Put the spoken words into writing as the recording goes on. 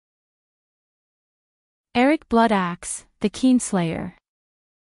Eric Bloodaxe, the Kindslayer.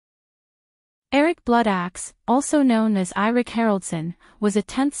 Eric Bloodaxe, also known as Eirik Haraldsson, was a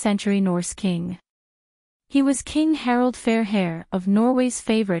 10th century Norse king. He was King Harald Fairhair of Norway's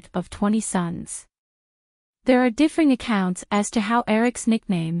favorite of 20 sons. There are differing accounts as to how Eric's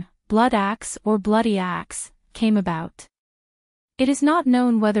nickname, Bloodaxe or Bloody Axe, came about. It is not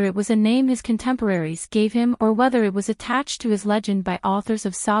known whether it was a name his contemporaries gave him or whether it was attached to his legend by authors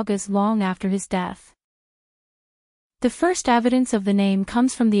of sagas long after his death. The first evidence of the name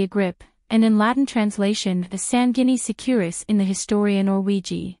comes from the Agrip, and in Latin translation the Sanguini Securus in the Historia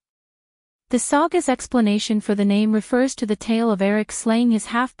Norwegia. The saga's explanation for the name refers to the tale of Eric slaying his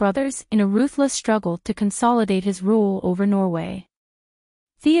half-brothers in a ruthless struggle to consolidate his rule over Norway.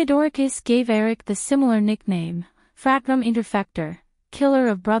 Theodoricus gave Eric the similar nickname, Fratrum Interfector, killer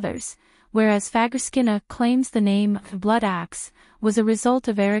of brothers, whereas Fagerskina claims the name Bloodaxe was a result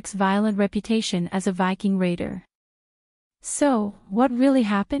of Eric's violent reputation as a Viking raider. So, what really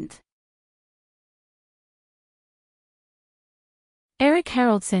happened? Eirik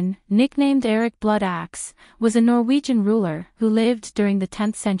Haraldsson, nicknamed Eric Bloodaxe, was a Norwegian ruler who lived during the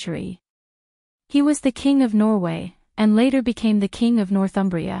 10th century. He was the king of Norway, and later became the king of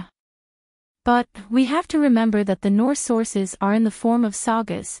Northumbria. But, we have to remember that the Norse sources are in the form of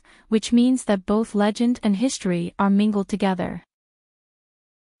sagas, which means that both legend and history are mingled together.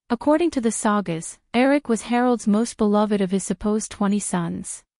 According to the sagas, Eric was Harald's most beloved of his supposed 20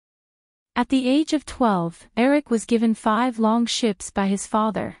 sons. At the age of 12, Eric was given 5 long ships by his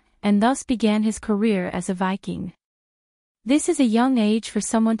father, and thus began his career as a Viking. This is a young age for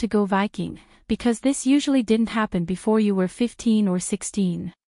someone to go Viking, because this usually didn't happen before you were 15 or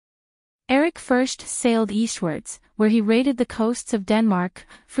 16. Eric first sailed eastwards, where he raided the coasts of Denmark,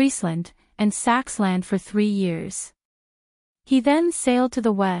 Friesland, and Saxland for 3 years. He then sailed to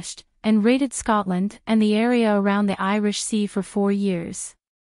the west, and raided Scotland and the area around the Irish Sea for 4 years.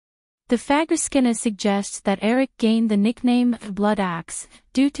 The Fagerskina suggests that Eric gained the nickname Bloodaxe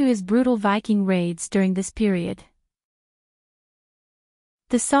due to his brutal Viking raids during this period.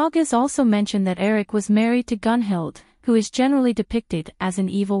 The sagas also mention that Eric was married to Gunhild, who is generally depicted as an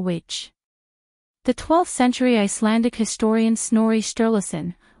evil witch. The 12th century Icelandic historian Snorri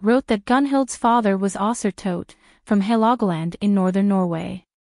Sturluson wrote that Gunhild's father was Åsir from Hålogaland in northern Norway.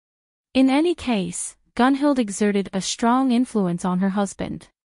 In any case, Gunhild exerted a strong influence on her husband.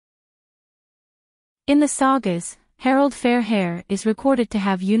 In the sagas, Harald Fairhair is recorded to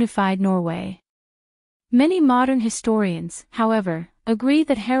have unified Norway. Many modern historians, however, agree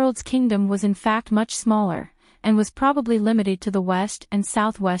that Harald's kingdom was in fact much smaller, and was probably limited to the west and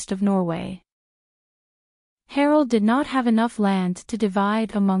southwest of Norway. Harald did not have enough land to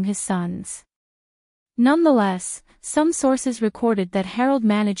divide among his sons. Nonetheless, some sources recorded that Harald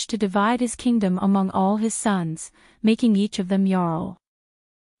managed to divide his kingdom among all his sons, making each of them jarl.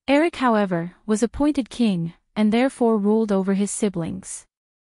 Eric, however, was appointed king, and therefore ruled over his siblings.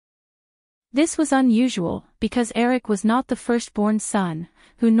 This was unusual, because Eric was not the firstborn son,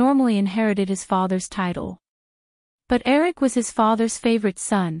 who normally inherited his father's title. But Eric was his father's favorite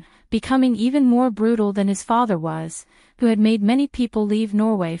son, becoming even more brutal than his father was, who had made many people leave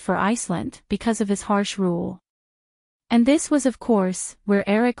Norway for Iceland because of his harsh rule. And this was of course, where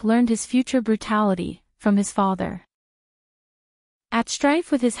Eric learned his future brutality, from his father. At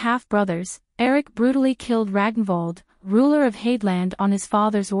strife with his half-brothers, Eric brutally killed Ragnvald, ruler of Hadeland on his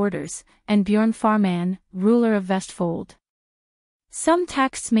father's orders, and Björn Farman, ruler of Vestfold. Some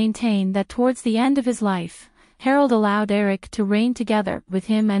texts maintain that towards the end of his life, Harald allowed Eric to reign together with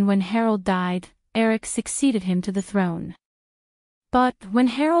him, and when Harald died, Eric succeeded him to the throne. But when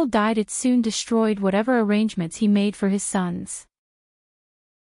Harald died, it soon destroyed whatever arrangements he made for his sons.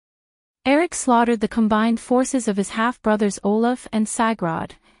 Eric slaughtered the combined forces of his half-brothers Olaf and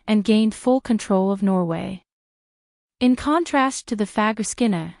Sigurd, and gained full control of Norway. In contrast to the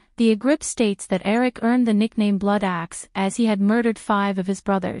Fagerskina, the Agrip states that Eric earned the nickname Bloodaxe as he had murdered 5 of his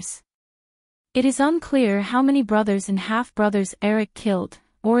brothers. It is unclear how many brothers and half-brothers Eric killed,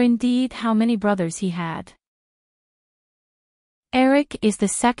 or indeed how many brothers he had. Eric is the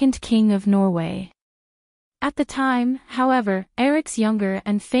second king of Norway. At the time, however, Eric's younger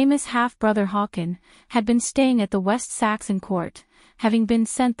and famous half-brother Håkon had been staying at the West Saxon court, having been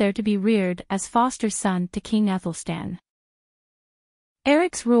sent there to be reared as foster son to King Ethelstan.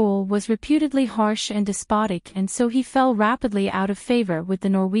 Eric's rule was reputedly harsh and despotic, and so he fell rapidly out of favor with the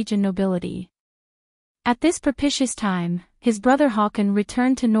Norwegian nobility. At this propitious time, his brother Håkon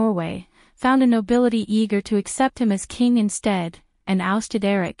returned to Norway, found a nobility eager to accept him as king instead, and ousted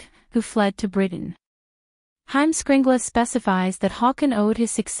Eric, who fled to Britain. Heimskringla specifies that Håkon owed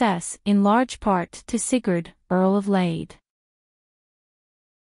his success in large part to Sigurd, Earl of Lade.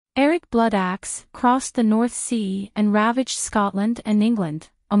 Eric Bloodaxe crossed the North Sea and ravaged Scotland and England,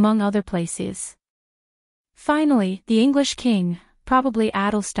 among other places. Finally, the English king, probably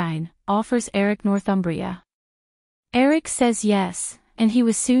Adelstein, offers Eric Northumbria. Eric says yes, and he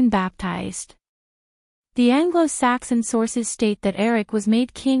was soon baptized. The Anglo-Saxon sources state that Eric was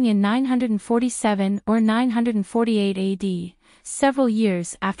made king in 947 or 948 AD, several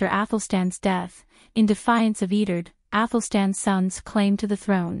years after Athelstan's death, in defiance of Eadred, Athelstan's son's claim to the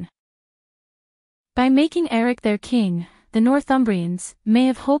throne. By making Eric their king, the Northumbrians may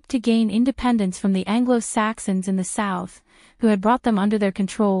have hoped to gain independence from the Anglo-Saxons in the south, who had brought them under their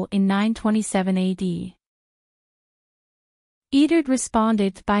control in 927 AD. Eadred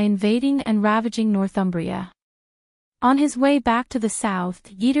responded by invading and ravaging Northumbria. On his way back to the south,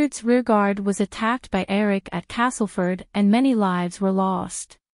 Eadred's rearguard was attacked by Eric at Castleford and many lives were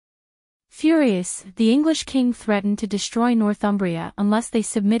lost. Furious, the English king threatened to destroy Northumbria unless they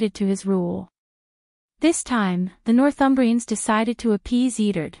submitted to his rule. This time, the Northumbrians decided to appease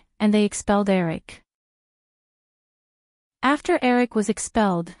Eadred, and they expelled Eric. After Eric was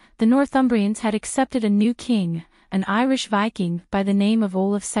expelled, the Northumbrians had accepted a new king, an Irish Viking by the name of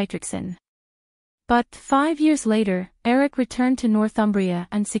Olaf Seitriksson. But 5 years later, Eric returned to Northumbria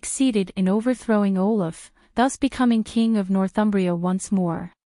and succeeded in overthrowing Olaf, thus becoming king of Northumbria once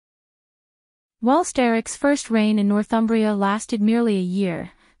more. Whilst Eric's first reign in Northumbria lasted merely a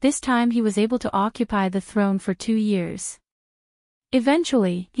year, this time he was able to occupy the throne for 2 years.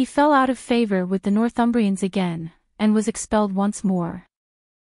 Eventually, he fell out of favor with the Northumbrians again, and was expelled once more.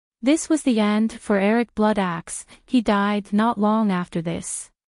 This was the end for Eric Bloodaxe. He died not long after this.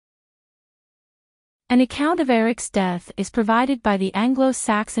 An account of Eric's death is provided by the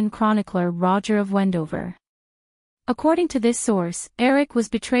Anglo-Saxon chronicler Roger of Wendover. According to this source, Eric was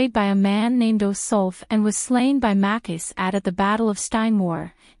betrayed by a man named Osulf and was slain by Maccus at the Battle of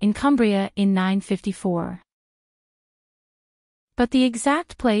Steinmoor, in Cumbria in 954. But the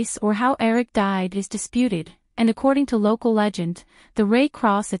exact place or how Eric died is disputed, and according to local legend, the Ray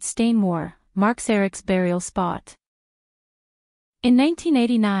Cross at Steinmoor marks Eric's burial spot. In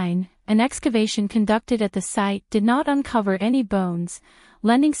 1989, an excavation conducted at the site did not uncover any bones,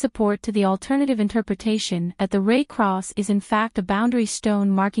 lending support to the alternative interpretation that the Ray Cross is in fact a boundary stone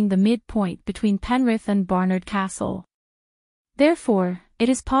marking the midpoint between Penrith and Barnard Castle. Therefore, it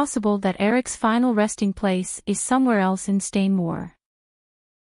is possible that Eric's final resting place is somewhere else in Steinmoor.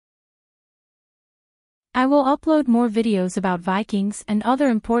 I will upload more videos about Vikings and other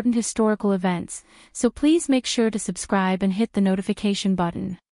important historical events, so please make sure to subscribe and hit the notification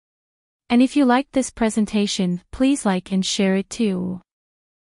button. And if you liked this presentation, please like and share it too.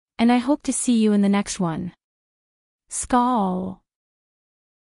 And I hope to see you in the next one. Skål!